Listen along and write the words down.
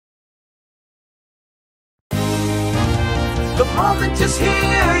The moment is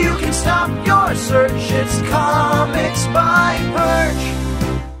here, you can stop your search. It's Comics by Perch.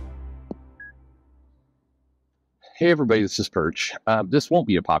 Hey everybody, this is Perch. This won't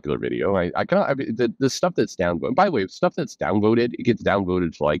be a popular video. The stuff that's downvoted. By the way, stuff that's downvoted, it gets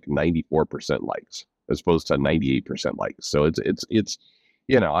downvoted to like 94% likes as opposed to 98% likes. So it's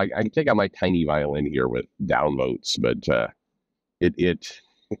you know, I can take out my tiny violin here with downvotes, but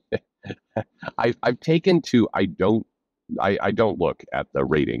I've taken to I don't look at the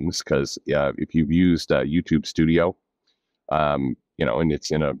ratings because if you've used YouTube Studio, you know, and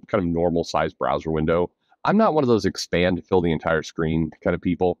it's in a kind of normal size browser window. I'm not one of those expand to fill the entire screen kind of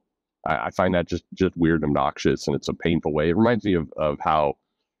people. I find that just weird and obnoxious, and it's a painful way. It reminds me of how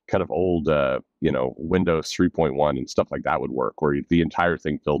kind of old, you know, Windows 3.1 and stuff like that would work, where the entire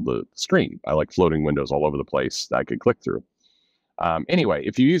thing filled the screen. I like floating windows all over the place that I could click through. Anyway,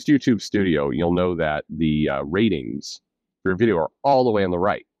 if you used YouTube Studio, you'll know that the ratings for your video are all the way on the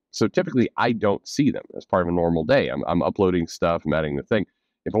right. So typically, I don't see them as part of a normal day. I'm uploading stuff, I'm adding the thing.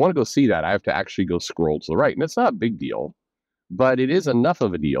 If I want to go see that, I have to actually go scroll to the right. And it's not a big deal, but it is enough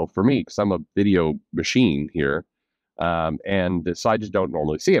of a deal for me because I'm a video machine here. And so I just don't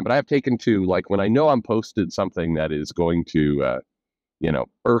normally see it. But I have taken to, like, when I know I'm posted something that is going to, you know,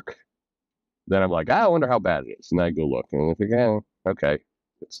 irk, then I'm like, I wonder how bad it is. And I go look. And I think, oh, okay,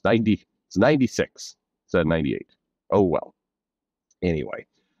 it's 96 instead of 98. Oh, well. Anyway,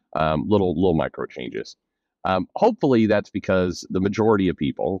 little micro changes. Hopefully that's because the majority of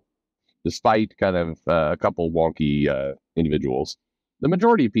people, despite kind of a couple wonky individuals, the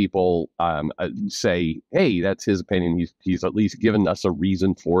majority of people say, hey, that's his opinion. He's at least given us a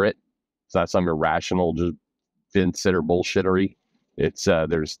reason for it. It's not some irrational, just consider bullshittery. It's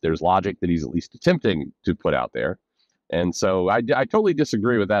there's logic that he's at least attempting to put out there. And so I totally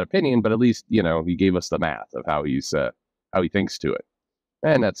disagree with that opinion, but at least, you know, he gave us the math of how he thinks to it.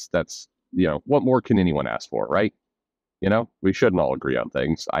 And that's you know, what more can anyone ask for, right? You know, we shouldn't all agree on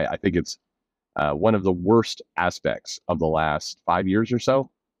things. I think it's one of the worst aspects of the last 5 years or so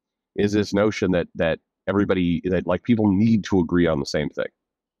is this notion that everybody, that like people need to agree on the same thing.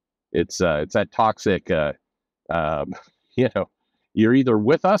 It's that toxic, you know, you're either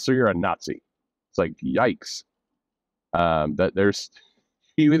with us or you're a Nazi. It's like, yikes. That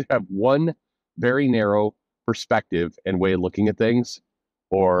you either have one very narrow perspective and way of looking at things,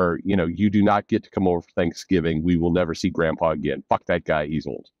 or, you know, you do not get to come over for Thanksgiving. We will never see Grandpa again. Fuck that guy. He's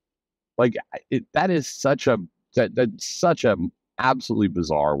old. Like that's such a absolutely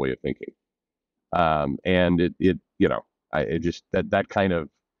bizarre way of thinking. And it you know, it just that kind of,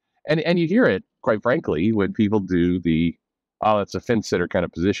 and you hear it quite frankly when people do the, oh, it's a fence sitter kind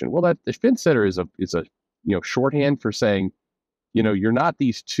of position. Well, that the fence sitter is a you know, shorthand for saying, you know, you're not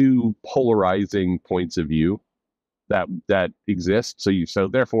these two polarizing points of view that exist. So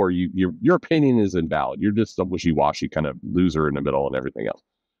therefore your opinion is invalid. You're just a wishy-washy kind of loser in the middle and everything else.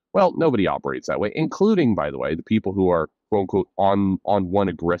 Well, nobody operates that way, including, by the way, the people who are quote unquote on one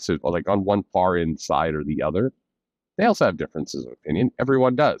aggressive, or like on one far end side or the other. They also have differences of opinion.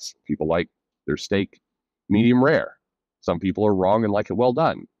 Everyone does. People like their steak medium rare. Some people are wrong and like it well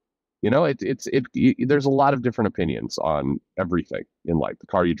done. You know, there's a lot of different opinions on everything in life. The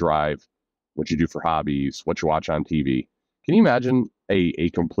car you drive, what you do for hobbies, what you watch on TV. Can you imagine a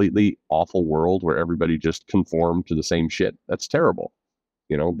completely awful world where everybody just conformed to the same shit? That's terrible.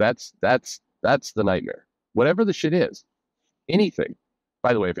 You know, that's the nightmare. Whatever the shit is, anything.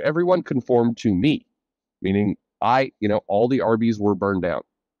 By the way, if everyone conformed to me, meaning you know, all the Arby's were burned down.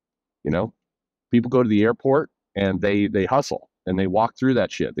 You know, people go to the airport and they hustle and they walk through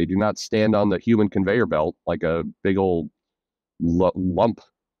that shit. They do not stand on the human conveyor belt like a big old lump.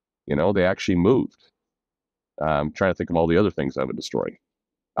 You know, they actually moved. I'm trying to think of all the other things I would destroy.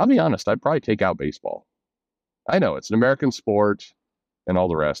 I'll be honest, I'd probably take out baseball. I know it's an American sport and all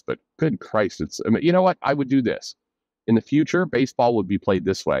the rest, but good Christ, you know what? I would do this. In the future, baseball would be played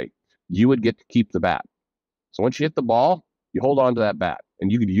this way. You would get to keep the bat. So once you hit the ball, you hold on to that bat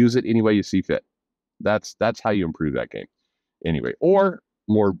and you could use it any way you see fit. That's how you improve that game. Anyway, or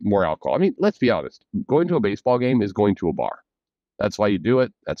more alcohol. I mean, let's be honest. Going to a baseball game is going to a bar. That's why you do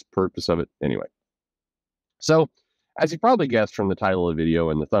it. That's the purpose of it. Anyway. So, as you probably guessed from the title of the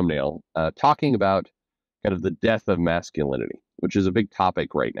video and the thumbnail, talking about kind of the death of masculinity, which is a big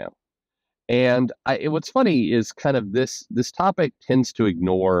topic right now. And what's funny is kind of this topic tends to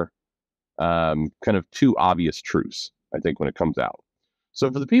ignore kind of two obvious truths, I think, when it comes out. So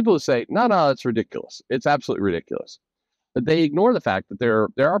for the people who say, no, it's ridiculous. It's absolutely ridiculous. But they ignore the fact that there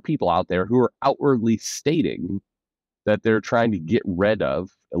are people out there who are outwardly stating that they're trying to get rid of,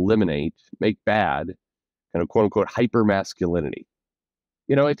 eliminate, make bad kind of quote unquote hyper masculinity.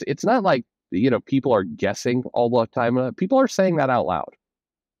 It's not like people are guessing all the time. People are saying that out loud,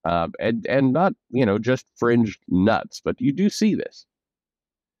 and not just fringe nuts, but you do see this.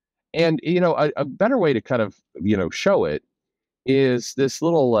 And a better way to kind of show it is this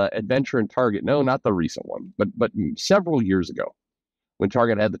little adventure in Target. No, not the recent one, but several years ago, when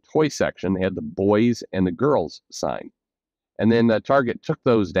Target had the toy section, they had the boys and the girls sign, and then Target took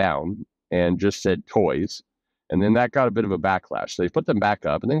those down and just said toys. And then that got a bit of a backlash. So they put them back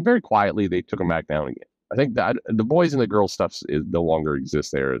up, and then very quietly they took them back down again. I think that the boys and the girls stuff no longer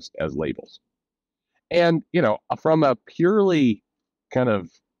exists there as labels. And from a purely kind of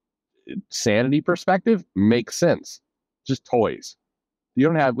sanity perspective, makes sense. Just toys. You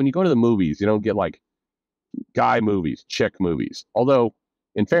don't have, when you go to the movies, you don't get like guy movies, chick movies. Although,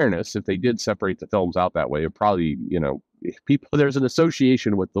 in fairness, if they did separate the films out that way, it probably people, there's an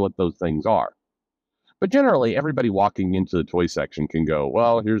association with what those things are. But generally, everybody walking into the toy section can go,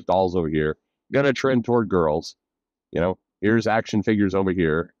 well, here's dolls over here. Gonna trend toward girls. Here's action figures over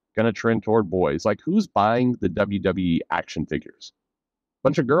here. Gonna trend toward boys. Like, who's buying the WWE action figures?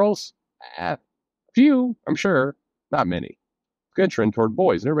 Bunch of girls? Few, I'm sure. Not many. Gonna trend toward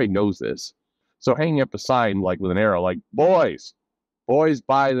boys. And everybody knows this. So hanging up a sign, like with an arrow, like, boys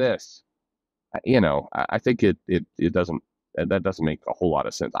buy this. I think it doesn't, that doesn't make a whole lot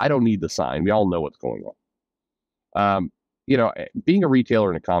of sense. I don't need the sign. We all know what's going on. Being a retailer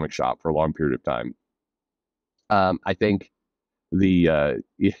in a comic shop for a long period of time, I think you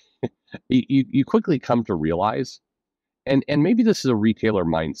quickly come to realize, and maybe this is a retailer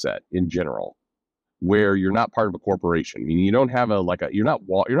mindset in general, where you're not part of a corporation. I mean, you don't have you're not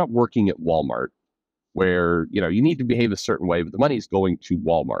working at Walmart, where you need to behave a certain way, but the money's going to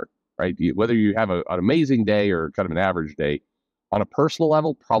Walmart. Right? Whether you have an amazing day or kind of an average day, on a personal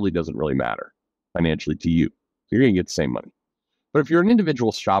level, probably doesn't really matter financially to you. So you're going to get the same money. But if you're an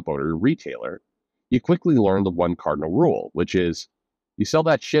individual shop owner, a retailer, you quickly learn the one cardinal rule, which is you sell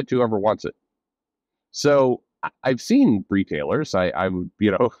that shit to whoever wants it. So I've seen retailers. I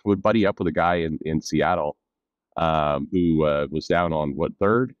would buddy up with a guy in Seattle who was down on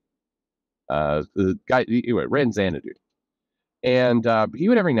third? The guy anyway, ran Xanadu. And he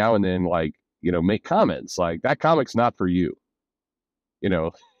would every now and then, make comments like, that comic's not for you,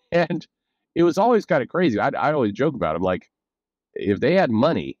 and it was always kind of crazy. I'd always joke about him, like, if they had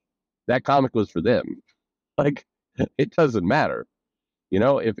money, that comic was for them. Like, it doesn't matter.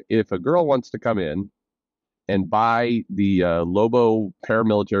 If a girl wants to come in and buy the Lobo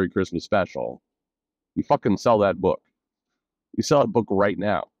paramilitary Christmas special, you fucking sell that book. You sell that book right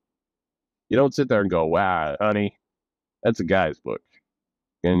now. You don't sit there and go, wow, honey, that's a guy's book.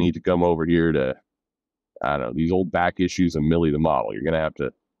 You're gonna need to come over here to, I don't know, these old back issues of Millie the Model. You're gonna have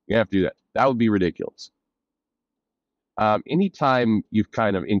to do that. That would be ridiculous. Anytime you've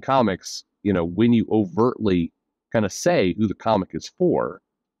kind of, in comics, when you overtly kind of say who the comic is for,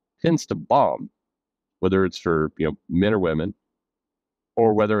 tends to bomb, whether it's for men or women,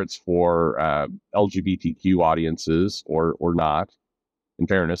 or whether it's for LGBTQ audiences or not. In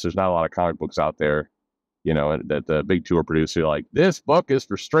fairness, there's not a lot of comic books out there that the big tour producer like, this book is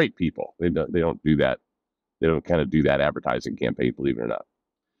for straight people. They don't do that. They don't kind of do that advertising campaign, believe it or not.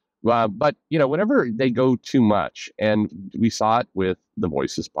 But whenever they go too much, and we saw it with the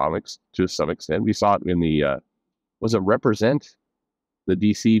Voices comics to some extent. We saw it in the was it Represent, the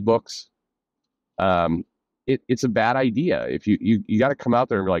DC books. It's a bad idea. If you got to come out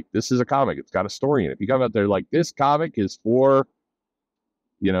there and be like, this is a comic. It's got a story in it. If you come out there like, this comic is for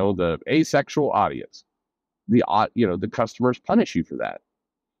the asexual audience, the customers punish you for that.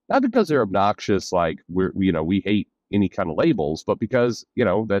 Not because they're obnoxious, like we hate any kind of labels, but because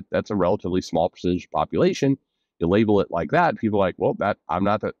that's a relatively small percentage of population. You label it like that, people are like, well, I'm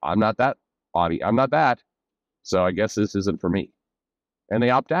not that audience, I'm not that, so I guess this isn't for me, and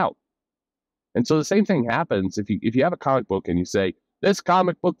they opt out. And so the same thing happens if you have a comic book and you say, this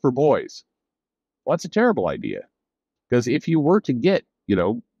comic book for boys. Well, that's a terrible idea, because if you were to get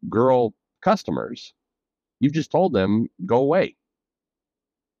girl customers, you've just told them, go away.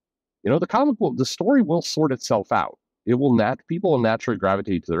 The comic book, the story will sort itself out. It will people will naturally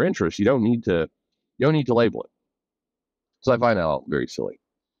gravitate to their interests. You don't need to label it. So I find that all very silly.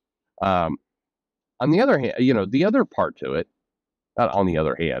 On the other hand, the other part to it, not on the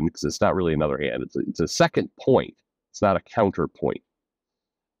other hand, because it's not really another hand. It's a second point. It's not a counterpoint.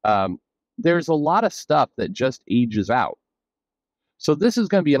 There's a lot of stuff that just ages out. So this is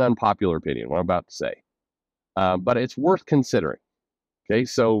going to be an unpopular opinion, what I'm about to say. But it's worth considering. Okay,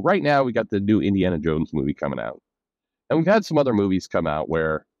 so right now we got the new Indiana Jones movie coming out. And we've had some other movies come out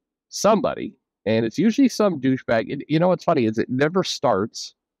where somebody, And it's usually some douchebag. You know what's funny is it never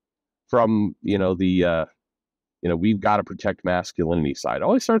starts from, we've got to protect masculinity side. It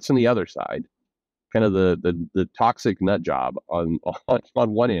always starts on the other side, kind of the toxic nut job on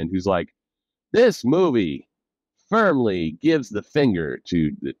one end, who's like, this movie firmly gives the finger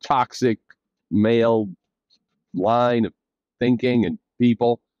to the toxic male line of thinking and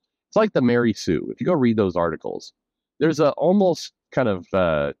people. It's like the Mary Sue. If you go read those articles, there's a almost kind of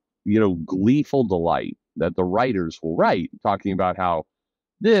gleeful delight that the writers will write talking about how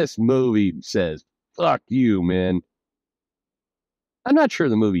this movie says fuck you, man. I'm not sure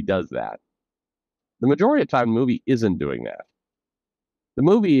the movie does that. The majority of the time, the movie isn't doing that. The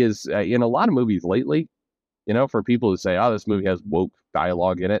movie is in a lot of movies lately, for people who say, oh, this movie has woke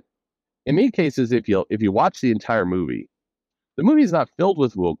dialogue in it. In many cases, if you watch the entire movie, the movie is not filled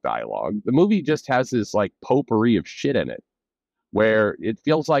with woke dialogue. The movie just has this like potpourri of shit in it, where it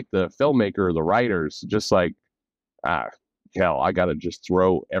feels like the filmmaker or the writers just like, hell, I've got to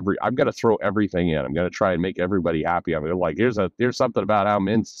throw everything in. I'm going to try and make everybody happy. I'm like, here's something about how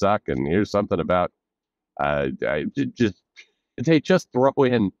men suck, and here's something about they just throw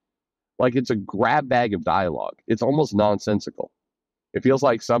in like it's a grab bag of dialogue. It's almost nonsensical. It feels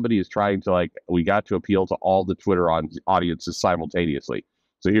like somebody is trying to we got to appeal to all the Twitter audiences simultaneously.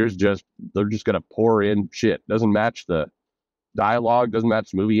 So they're just going to pour in shit. Doesn't match the dialogue, doesn't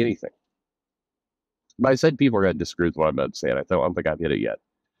match the movie, anything. But I said people are going to disagree with what I'm about to say, and I don't think I've hit it yet.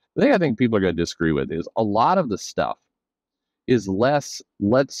 The thing I think people are going to disagree with is a lot of the stuff is less,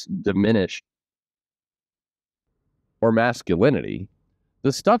 let's diminish or masculinity.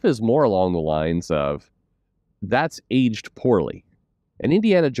 The stuff is more along the lines of, that's aged poorly. And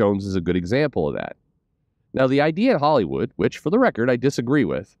Indiana Jones is a good example of that. Now, the idea in Hollywood, which for the record I disagree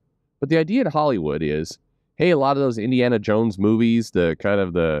with, but the idea in Hollywood is, hey, a lot of those Indiana Jones movies, the kind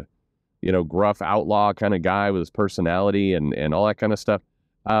of the, gruff outlaw kind of guy with his personality and all that kind of stuff,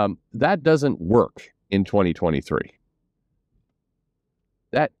 that doesn't work in 2023.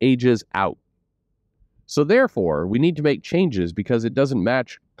 That ages out. So therefore, we need to make changes because it doesn't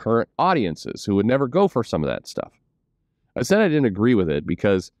match current audiences who would never go for some of that stuff. I said I didn't agree with it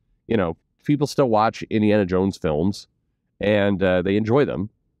because, people still watch Indiana Jones films and they enjoy them,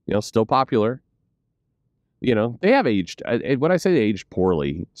 still popular. They have aged. When I say they aged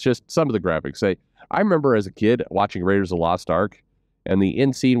poorly, it's just some of the graphics. I remember as a kid watching Raiders of the Lost Ark, and the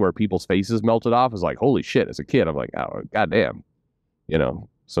end scene where people's faces melted off was like, holy shit. As a kid, I'm like, oh, goddamn.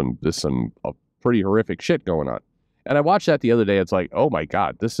 Some pretty horrific shit going on. And I watched that the other day. It's like, oh my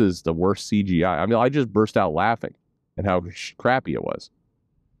God, this is the worst CGI. I mean, I just burst out laughing at how crappy it was,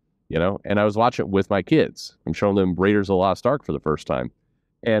 and I was watching it with my kids. I'm showing them Raiders of the Lost Ark for the first time.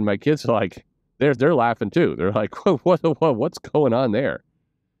 And my kids are like, they're laughing too. They're like, what's going on there?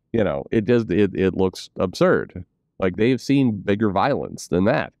 It looks absurd. Like they've seen bigger violence than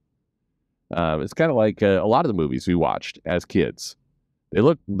that. It's kind of like a lot of the movies we watched as kids. They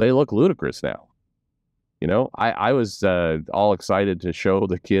look ludicrous now. I was all excited to show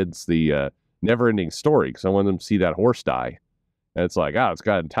the kids the Never-Ending Story because I wanted them to see that horse die. And it's like, it's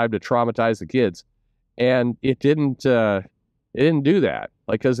got time to traumatize the kids, and it didn't do that.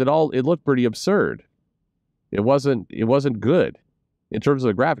 Because it looked pretty absurd. It wasn't good in terms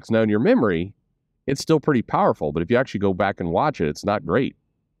of the graphics. Now in your memory, it's still pretty powerful, but if you actually go back and watch it, it's not great.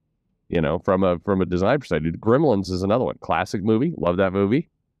 From a design perspective. Gremlins is another one. Classic movie. Love that movie.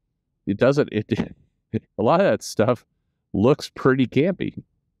 It doesn't. A lot of that stuff looks pretty campy.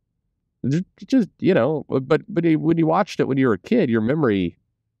 Just but when you watched it when you were a kid, your memory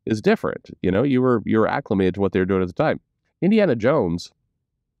is different. You were acclimated to what they were doing at the time. Indiana Jones,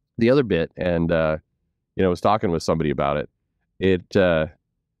 the other bit, and I was talking with somebody about it.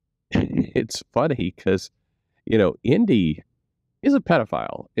 It's funny because Indy is a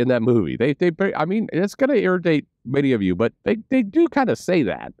pedophile in that movie. I mean, it's going to irritate many of you, but they do kind of say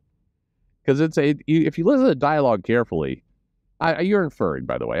that because if you listen to the dialogue carefully, you're inferring,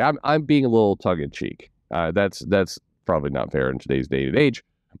 by the way. I'm being a little tongue in cheek. That's probably not fair in today's day and age.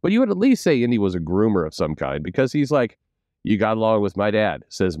 But you would at least say Indy was a groomer of some kind because he's like, you got along with my dad,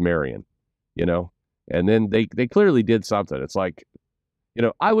 says Marion, and then they clearly did something. It's like,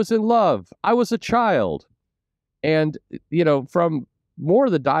 I was in love. I was a child. And, from more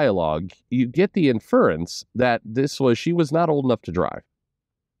of the dialogue, you get the inference that she was not old enough to drive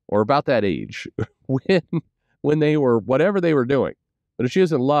or about that age when they were, whatever they were doing. But if she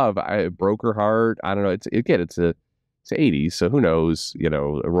was in love, it broke her heart. I don't know. It's the 80s. So who knows,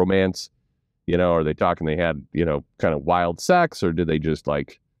 a romance, are they talking they had, kind of wild sex, or did they just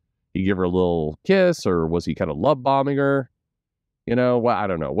he give her a little kiss, or was he kind of love bombing her? Well, I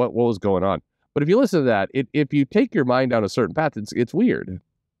don't know what was going on. But if you listen to that, if you take your mind down a certain path, it's weird.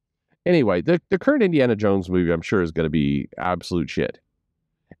 Anyway, the current Indiana Jones movie, I'm sure, is going to be absolute shit.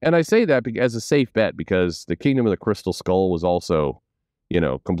 And I say that as a safe bet because the Kingdom of the Crystal Skull was also,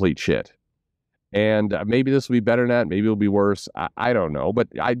 complete shit. And maybe this will be better than that. Maybe it'll be worse. I don't know. But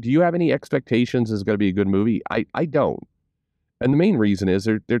do you have any expectations it's going to be a good movie? I don't. And the main reason is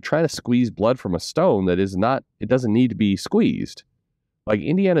they're trying to squeeze blood from a stone that is not, it doesn't need to be squeezed. Like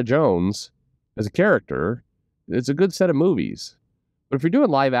Indiana Jones, as a character, it's a good set of movies. But if you're doing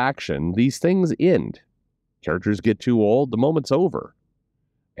live action, these things end. Characters get too old, the moment's over.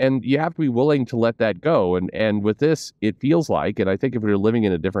 And you have to be willing to let that go. And with this, it feels like, and I think if we were living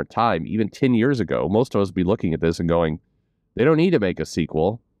in a different time, even 10 years ago, most of us would be looking at this and going, they don't need to make a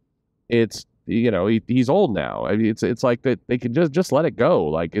sequel. It's, he's old now. I mean, it's like that they can just let it go.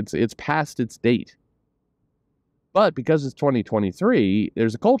 Like it's past its date. But because it's 2023,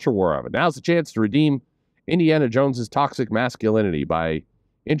 there's a culture war of it. Now's the chance to redeem Indiana Jones's toxic masculinity by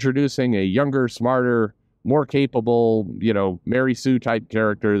introducing a younger, smarter, more capable, Mary Sue type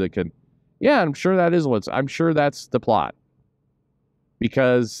character that can, I'm sure that's the plot.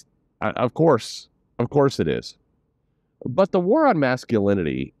 Because, of course it is. But the war on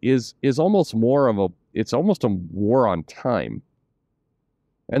masculinity is almost it's almost a war on time.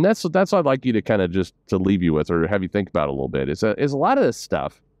 And that's what I'd like you to kind of just to leave you with or have you think about a little bit is a lot of this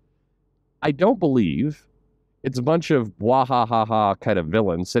stuff. I don't believe it's a bunch of wah-ha-ha-ha kind of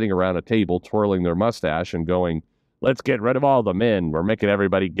villains sitting around a table twirling their mustache and going, let's get rid of all the men. We're making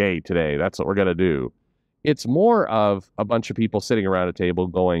everybody gay today. That's what we're going to do. It's more of a bunch of people sitting around a table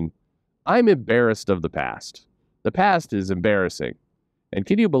going, I'm embarrassed of the past. The past is embarrassing. And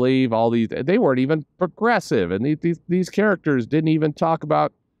can you believe all these, they weren't even progressive. And these characters didn't even talk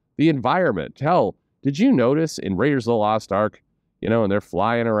about the environment. Hell, did you notice in Raiders of the Lost Ark, and they're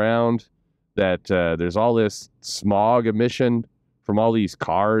flying around, that there's all this smog emission from all these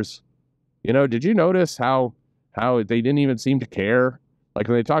cars? Did you notice how they didn't even seem to care? Like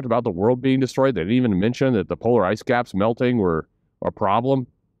when they talked about the world being destroyed, they didn't even mention that the polar ice caps melting were a problem.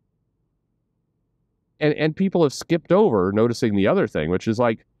 And people have skipped over noticing the other thing, which is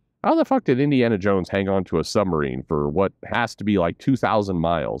like, how the fuck did Indiana Jones hang on to a submarine for what has to be like 2,000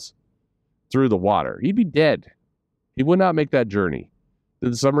 miles through the water? He'd be dead. He would not make that journey.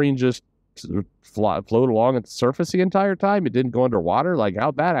 Did the submarine just float along at the surface the entire time? It didn't go underwater? Like,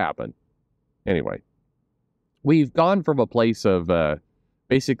 how'd that happen? Anyway, we've gone from a place of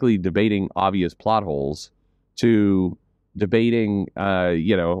basically debating obvious plot holes to debating,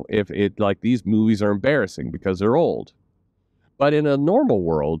 if it like these movies are embarrassing because they're old. But in a normal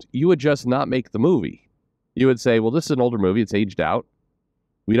world, you would just not make the movie. You would say, well, this is an older movie. It's aged out.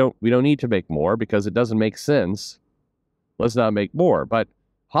 We don't need to make more because it doesn't make sense. Let's not make more. But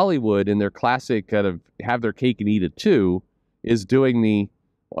Hollywood, in their classic kind of have their cake and eat it too, is doing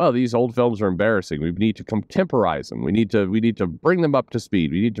these old films are embarrassing. We need to contemporize them. We need to bring them up to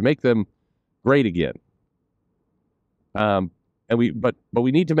speed. We need to make them great again. But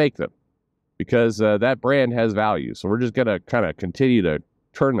we need to make them because that brand has value. So we're just gonna kind of continue to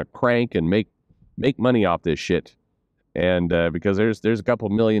turn the crank and make money off this shit. And because there's a couple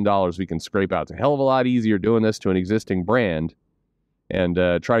 $1 million we can scrape out. It's a hell of a lot easier doing this to an existing brand and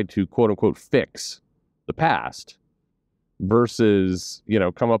trying to quote unquote fix the past versus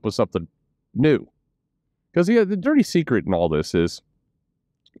come up with something new. Because the dirty secret in all this is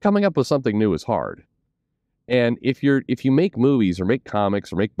coming up with something new is hard. And if you make movies or make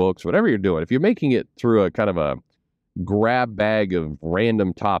comics or make books, whatever you're doing, if you're making it through a kind of a grab bag of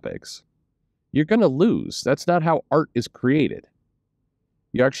random topics, you're going to lose. That's not how art is created.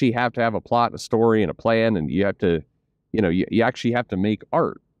 You actually have to have a plot, a story, and a plan, and you have to, you actually have to make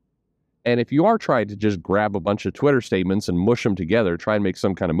art. And if you are trying to just grab a bunch of Twitter statements and mush them together, try and make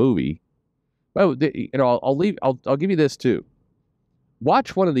some kind of movie, well, I'll give you this too.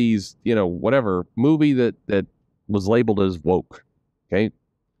 Watch one of these, whatever movie that was labeled as woke, okay?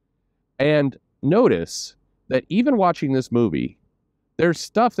 And notice that even watching this movie,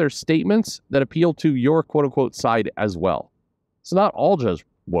 there's statements that appeal to your quote-unquote side as well. It's not all just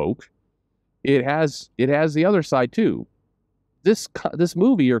woke. It has the other side too. This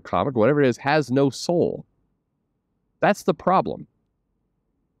movie or comic, whatever it is, has no soul. That's the problem.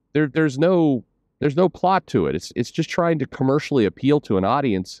 There's no plot to it. It's just trying to commercially appeal to an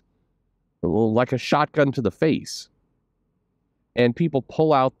audience like a shotgun to the face. And people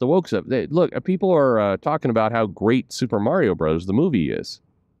pull out the woke stuff. Look, people are talking about how great Super Mario Bros. The movie is.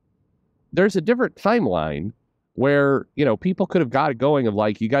 There's a different timeline where, people could have got it going of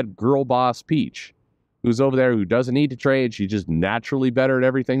like, you got Girl Boss Peach. who's over there who doesn't need to train. She's just naturally better at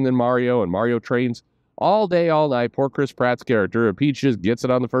everything than Mario, and Mario trains all day, all night. Poor Chris Pratt's character, and Peach just gets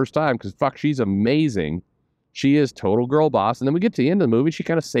it on the first time because, fuck, she's amazing. She is total girl boss. And then we get to the end of the movie, she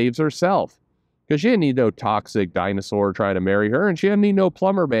kind of saves herself because she didn't need no toxic dinosaur trying to marry her, and she didn't need no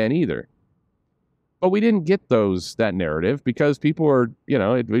plumber man either. But we didn't get that narrative because people were,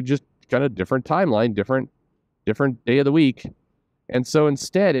 it just kind of different timeline, different day of the week. And so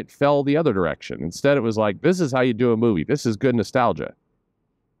instead, it fell the other direction. Instead, it was like, this is how you do a movie. This is good nostalgia.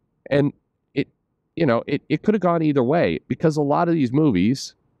 And it could have gone either way because a lot of these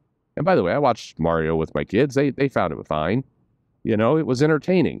movies, and by the way, I watched Mario with my kids. They found it fine. It was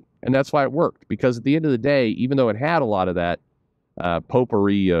entertaining. And that's why it worked. Because at the end of the day, even though it had a lot of that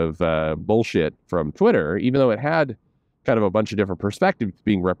potpourri of bullshit from Twitter, even though it had kind of a bunch of different perspectives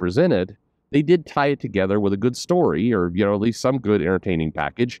being represented, they did tie it together with a good story or, at least some good entertaining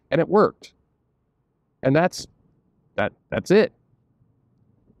package, and it worked. And that's it.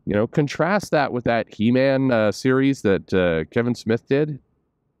 Contrast that with that He-Man series that Kevin Smith did.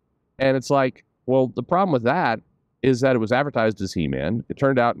 And it's like, well, the problem with that is that it was advertised as He-Man. It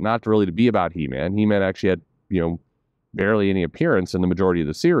turned out not really to be about He-Man. He-Man actually had, barely any appearance in the majority of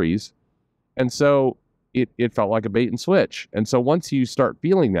the series. And so it felt like a bait and switch. And so once you start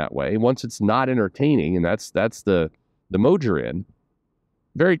feeling that way, once it's not entertaining, and that's the mode you're in,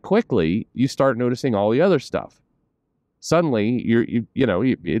 very quickly you start noticing all the other stuff. Suddenly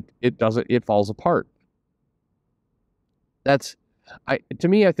it falls apart. To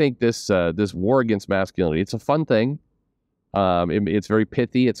me, I think this war against masculinity, it's a fun thing. It's very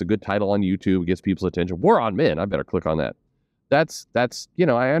pithy. It's a good title on YouTube. It gets people's attention. War on Men. I better click on that. That's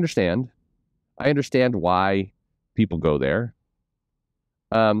I understand. I understand why people go there.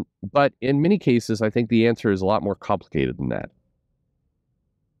 But in many cases, I think the answer is a lot more complicated than that.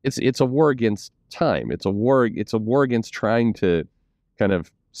 It's a war against time. It's a war against trying to kind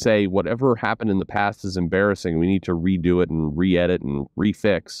of say whatever happened in the past is embarrassing. We need to redo it and re-edit and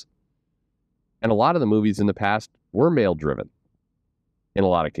refix. And a lot of the movies in the past were male-driven in a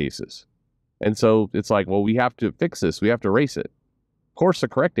lot of cases. And so it's like, well, we have to fix this. We have to erase it. Of course, the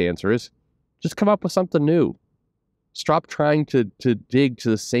correct answer is just come up with something new. Stop trying to dig to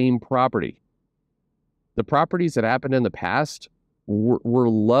the same property. The properties that happened in the past were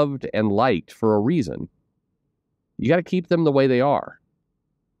loved and liked for a reason. You got to keep them the way they are.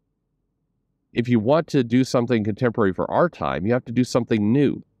 If you want to do something contemporary for our time, you have to do something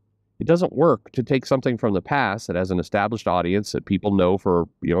new. It doesn't work to take something from the past that has an established audience that people know for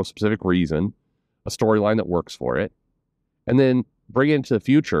a specific reason, a storyline that works for it, and then bring it into the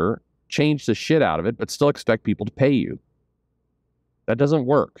future, change the shit out of it, but still expect people to pay you. That doesn't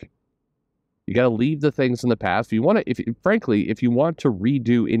work. You got to leave the things in the past. If you want to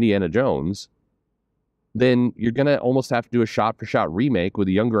redo Indiana Jones, then you're going to almost have to do a shot-for-shot remake with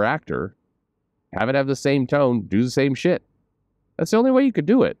a younger actor, have it have the same tone, do the same shit. That's the only way you could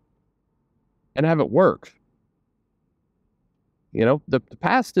do it and have it work. The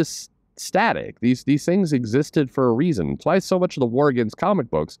past is static. These things existed for a reason. That's why so much of the war against comic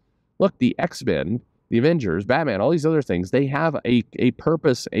books. Look, the X-Men, the Avengers, Batman, all these other things, they have a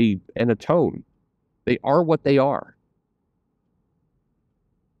purpose, and a tone. They are what they are.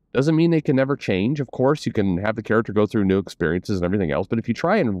 Doesn't mean they can never change. Of course, you can have the character go through new experiences and everything else, but if you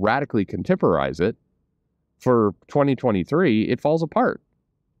try and radically contemporize it for 2023, it falls apart.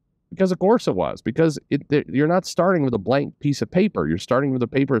 Because of course it was. Because you're not starting with a blank piece of paper. You're starting with a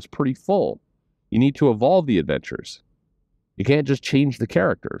paper that's pretty full. You need to evolve the adventures. You can't just change the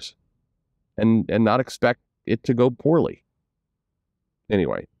characters and not expect it to go poorly.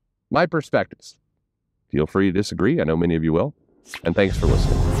 Anyway, my perspectives. Feel free to disagree. I know many of you will. And thanks for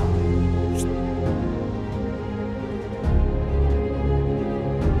listening.